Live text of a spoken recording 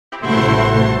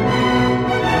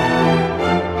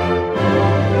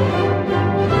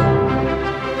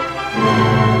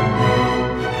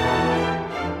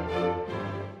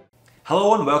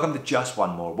Hello and welcome to Just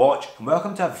One More Watch, and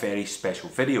welcome to a very special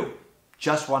video.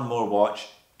 Just One More Watch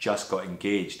just got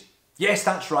engaged. Yes,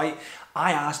 that's right,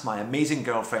 I asked my amazing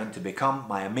girlfriend to become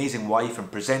my amazing wife and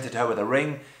presented her with a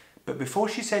ring, but before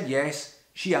she said yes,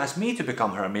 she asked me to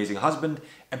become her amazing husband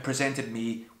and presented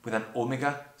me with an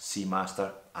Omega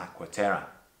Seamaster Aqua Terra.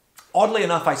 Oddly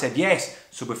enough, I said yes,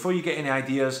 so before you get any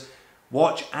ideas,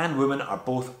 watch and woman are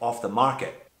both off the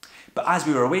market. But as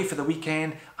we were away for the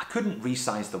weekend, I couldn't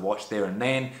resize the watch there and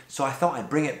then, so I thought I'd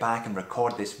bring it back and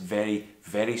record this very,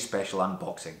 very special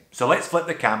unboxing. So let's flip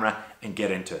the camera and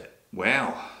get into it.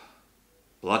 Well,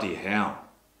 bloody hell.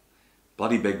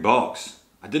 Bloody big box.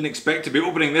 I didn't expect to be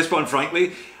opening this one,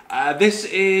 frankly. This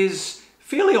is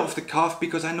fairly off the cuff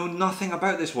because I know nothing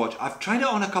about this watch. I've tried it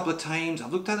on a couple of times,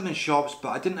 I've looked at them in shops, but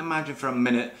I didn't imagine for a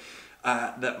minute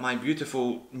that my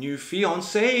beautiful new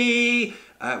fiancé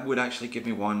would actually give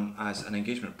me one as an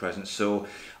engagement present. So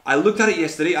I looked at it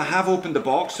yesterday. I have opened the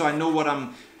box, so I know what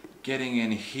I'm getting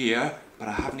in here, but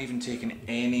I haven't even taken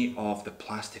any of the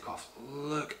plastic off.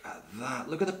 Look at that.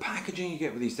 Look at the packaging you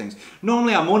get with these things.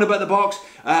 Normally I moan about the box,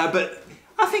 but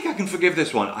I think I can forgive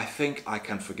this one. I think I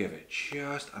can forgive it.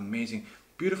 Just amazing.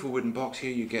 Beautiful wooden box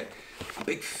here. You get a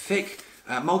big, thick,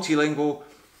 multilingual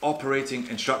operating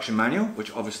instruction manual,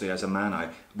 which obviously as a man I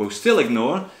will still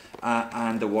ignore,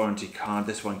 and the warranty card.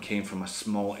 This one came from a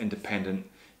small independent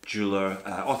jeweler,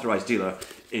 authorized dealer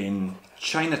in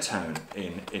Chinatown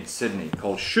in Sydney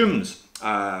called Schum's.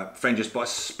 Friend just bought a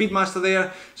Speedmaster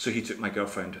there, so he took my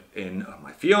girlfriend in,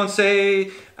 my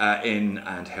fiance, in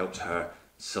and helped her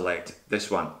select this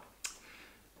one.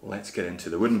 Let's get into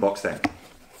the wooden box then.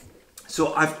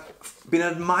 So I've been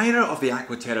an admirer of the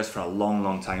Aqua Terras for a long,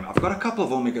 long time. I've got a couple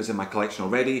of Omegas in my collection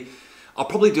already. I'll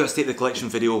probably do a state of the collection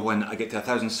video when I get to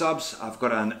 1,000 subs. I've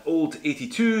got an old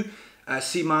 82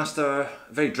 Seamaster,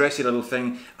 very dressy little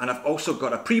thing, and I've also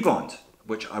got a pre-bond,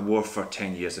 which I wore for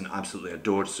 10 years and absolutely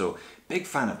adored, so big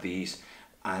fan of these.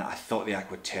 And I thought the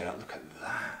Aqua Terra, look at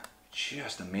that,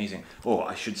 just amazing. Oh,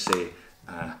 I should say,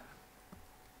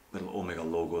 little Omega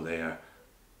logo there.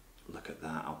 Look at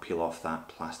that, I'll peel off that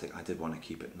plastic. I did want to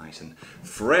keep it nice and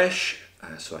fresh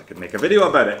so I could make a video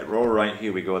about it. All right,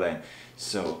 here we go then.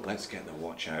 So let's get the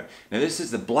watch out. Now this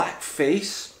is the black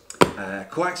face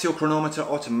Co-Axial Chronometer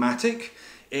automatic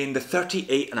in the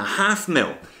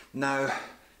 38.5mm. Now,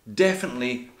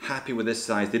 definitely happy with this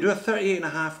size. They do a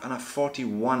 38.5 and a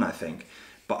 41, I think.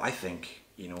 But I think,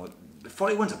 you know, the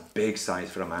 41's a big size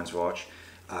for a man's watch.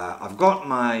 I've got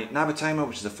my Navitimer,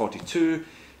 which is a 42.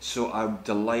 So I'm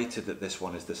delighted that this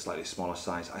one is the slightly smaller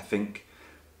size. I think,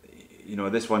 you know,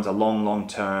 this one's a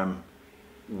long-term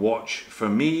watch for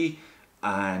me.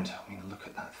 And I mean, look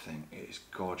at that thing, it is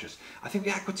gorgeous. I think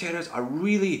the Aqua Terras are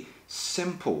really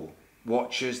simple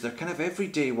watches. They're kind of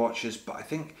everyday watches, but I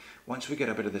think once we get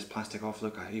a bit of this plastic off,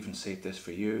 look, I even saved this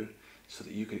for you so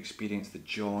that you could experience the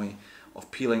joy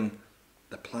of peeling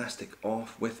the plastic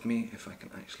off with me, if I can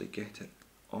actually get it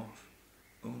off.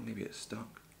 Oh, maybe it's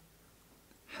stuck.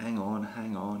 Hang on,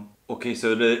 hang on. Okay,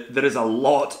 so there is a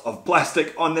lot of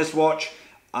plastic on this watch.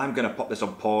 I'm gonna pop this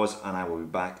on pause and I will be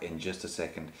back in just a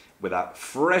second with a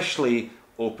freshly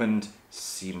opened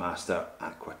Seamaster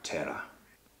Aqua Terra.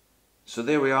 So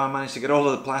there we are, I managed to get all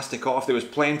of the plastic off. There was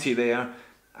plenty there,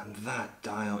 and that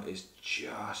dial is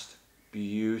just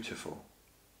beautiful.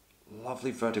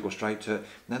 Lovely vertical stripe to it.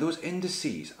 Now those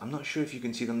indices, I'm not sure if you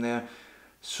can see them there.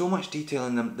 So much detail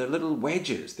in them. They're little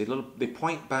wedges. They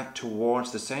point back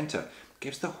towards the center.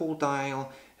 Gives the whole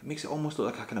dial, it makes it almost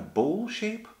look like a kind of bowl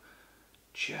shape.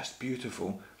 Just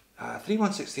beautiful.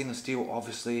 316 stainless steel,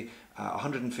 obviously.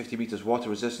 150 meters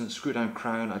water resistant. Screw down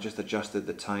crown. I just adjusted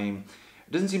the time.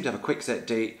 It doesn't seem to have a quick set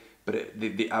date, but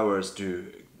the hours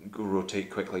do rotate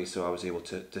quickly, so I was able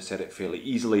to set it fairly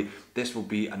easily. This will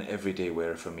be an everyday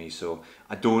wearer for me, so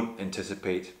I don't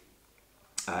anticipate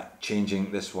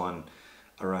changing this one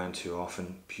around too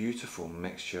often. Beautiful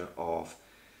mixture of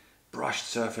brushed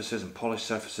surfaces and polished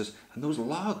surfaces, and those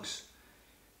lugs,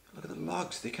 look at the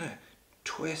lugs, they kind of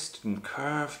twist and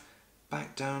curve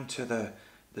back down to the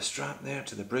strap there,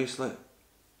 to the bracelet.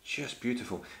 Just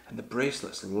beautiful. And the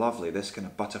bracelet's lovely, this kind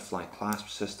of butterfly clasp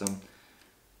system.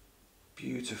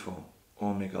 Beautiful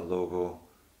Omega logo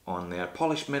on there.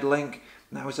 Polished mid-link.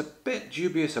 Now I was a bit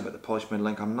dubious about the polished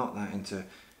mid-link. I'm not that into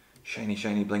shiny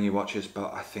blingy watches,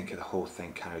 but I think the whole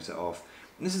thing carries it off.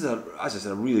 And this is, as I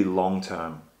said, a really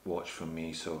long-term watch for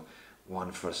me, so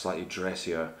one for slightly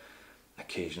dressier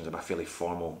occasions. I'm a fairly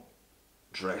formal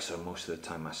dresser most of the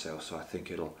time myself, so I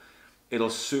think it'll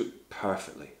suit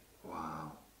perfectly.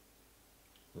 Wow,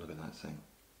 look at that thing,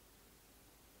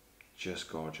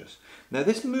 Just gorgeous. Now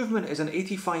this movement is an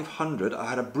 8500. I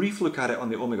had a brief look at it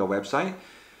on the Omega website.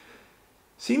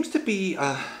 Seems to be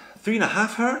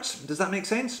 3.5 hertz. Does that make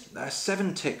sense?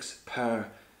 7 ticks per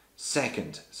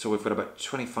second. So we've got about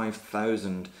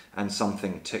 25,000 and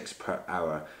something ticks per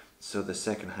hour. So the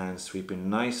second hand sweeping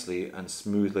nicely and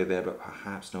smoothly there, but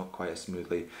perhaps not quite as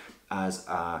smoothly as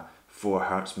a 4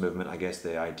 hertz movement. I guess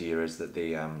the idea is that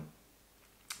they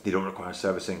don't require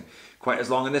servicing quite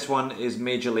as long, and this one is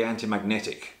majorly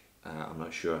anti-magnetic. I'm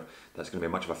not sure that's going to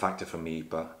be much of a factor for me,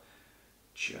 but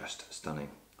just stunning.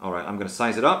 Alright, I'm going to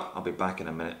size it up. I'll be back in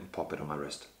a minute and pop it on my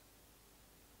wrist.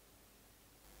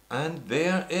 And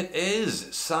there it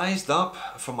is, sized up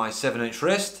for my 7-inch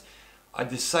wrist. I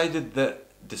decided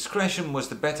that discretion was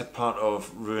the better part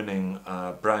of ruining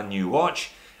a brand new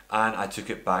watch, and I took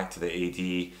it back to the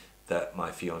AD that my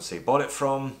fiance bought it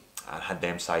from and had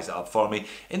them size it up for me.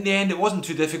 In the end, it wasn't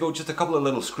too difficult, just a couple of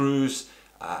little screws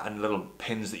and little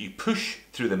pins that you push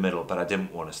through the middle, but I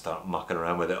didn't want to start mucking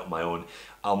around with it on my own.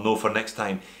 I'll know for next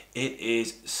time. It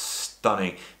is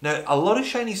stunning. Now, a lot of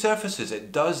shiny surfaces,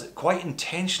 it does quite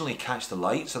intentionally catch the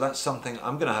light, so that's something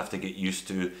I'm going to have to get used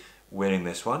to wearing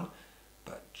this one,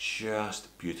 but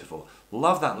just beautiful.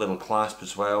 Love that little clasp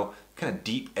as well, kind of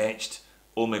deep etched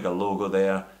Omega logo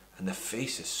there, and the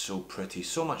face is so pretty,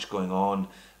 so much going on,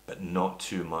 but not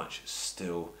too much,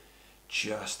 still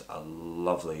just a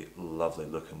lovely, lovely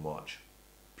looking watch.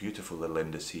 Beautiful little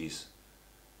indices.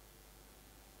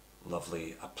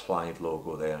 Lovely applied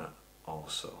logo there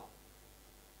also.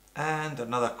 And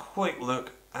another quick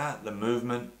look at the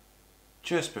movement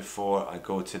just before I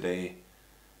go today.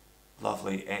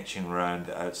 Lovely etching around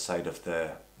the outside of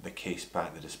the case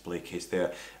back, the display case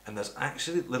there. And there's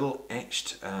actually little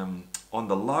etched on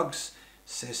the lugs. It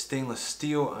says stainless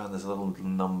steel, and there's a little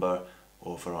number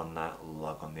over on that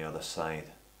lug on the other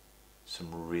side. Some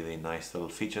really nice little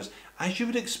features, as you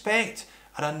would expect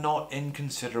at a not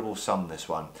inconsiderable sum, this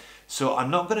one. So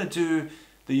I'm not going to do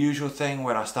the usual thing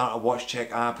where I start a watch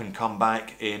check app and come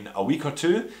back in a week or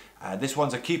two. This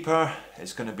one's a keeper.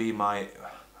 It's going to be my,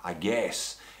 I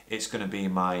guess, it's going to be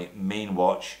my main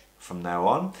watch from now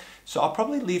on. So I'll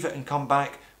probably leave it and come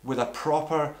back with a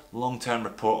proper long-term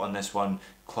report on this one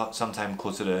sometime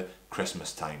closer to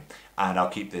Christmas time. And I'll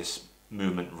keep this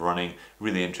movement running.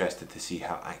 Really interested to see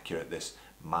how accurate this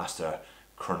Master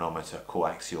Chronometer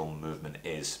coaxial movement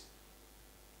is.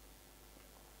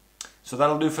 So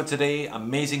that'll do for today.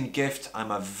 Amazing gift.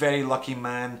 I'm a very lucky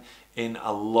man in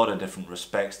a lot of different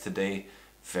respects today.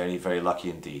 Very, very lucky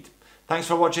indeed. Thanks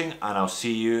for watching, and I'll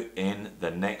see you in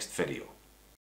the next video.